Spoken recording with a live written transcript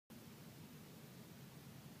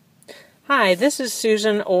Hi, this is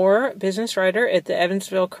Susan Orr, business writer at the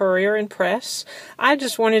Evansville Courier and Press. I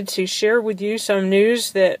just wanted to share with you some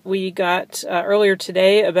news that we got earlier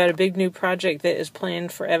today about a big new project that is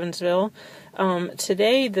planned for Evansville.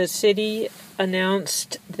 Today, the city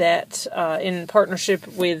announced that in partnership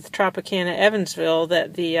with Tropicana Evansville,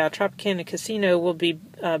 that the Tropicana Casino will be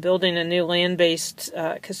building a new land-based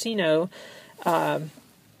casino,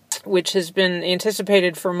 which has been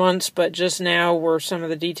anticipated for months, but just now were some of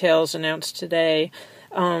the details announced today.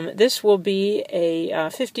 This will be a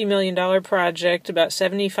 $50 million project, about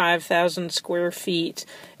 75,000 square feet.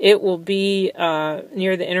 It will be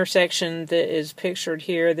near the intersection that is pictured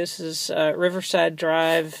here. This is Riverside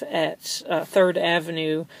Drive at 3rd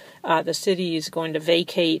Avenue. The city is going to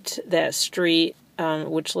vacate that street,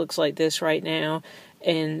 which looks like this right now.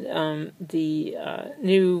 And the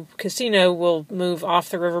new casino will move off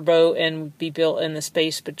the riverboat and be built in the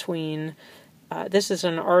space between. This is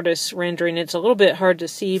an artist's rendering. It's a little bit hard to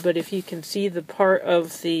see, but if you can see the part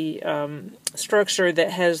of the structure that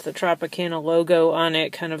has the Tropicana logo on it,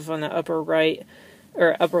 kind of on the upper right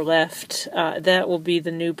or upper left, that will be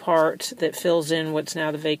the new part that fills in what's now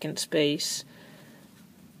the vacant space.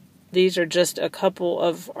 These are just a couple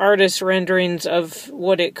of artist renderings of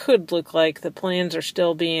what it could look like. The plans are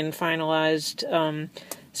still being finalized,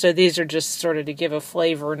 so these are just sort of to give a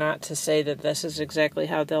flavor, not to say that this is exactly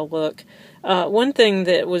how they'll look. One thing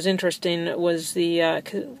that was interesting was the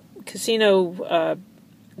casino,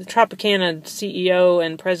 the Tropicana CEO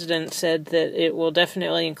and president said that it will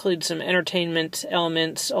definitely include some entertainment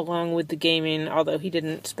elements along with the gaming, although he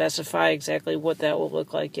didn't specify exactly what that will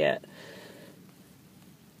look like yet.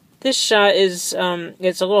 This shot is,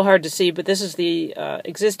 it's a little hard to see, but this is the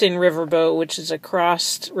existing riverboat, which is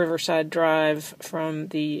across Riverside Drive from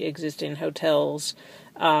the existing hotels.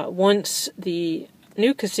 Once the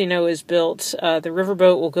new casino is built, the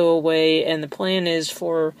riverboat will go away, and the plan is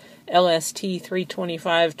for LST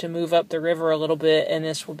 325 to move up the river a little bit, and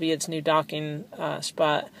this will be its new docking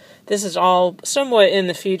spot. This is all somewhat in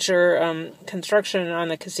the future. Construction on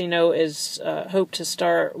the casino is hoped to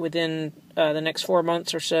start within the next 4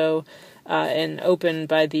 months or so, and open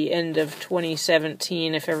by the end of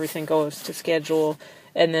 2017 if everything goes to schedule.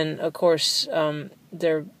 And then, of course,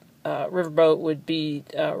 their riverboat would be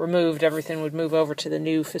removed. Everything would move over to the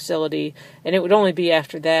new facility, and it would only be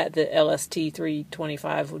after that that LST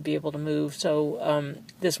 325 would be able to move. So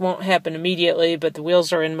this won't happen immediately, but the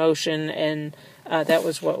wheels are in motion, and that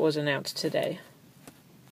was what was announced today.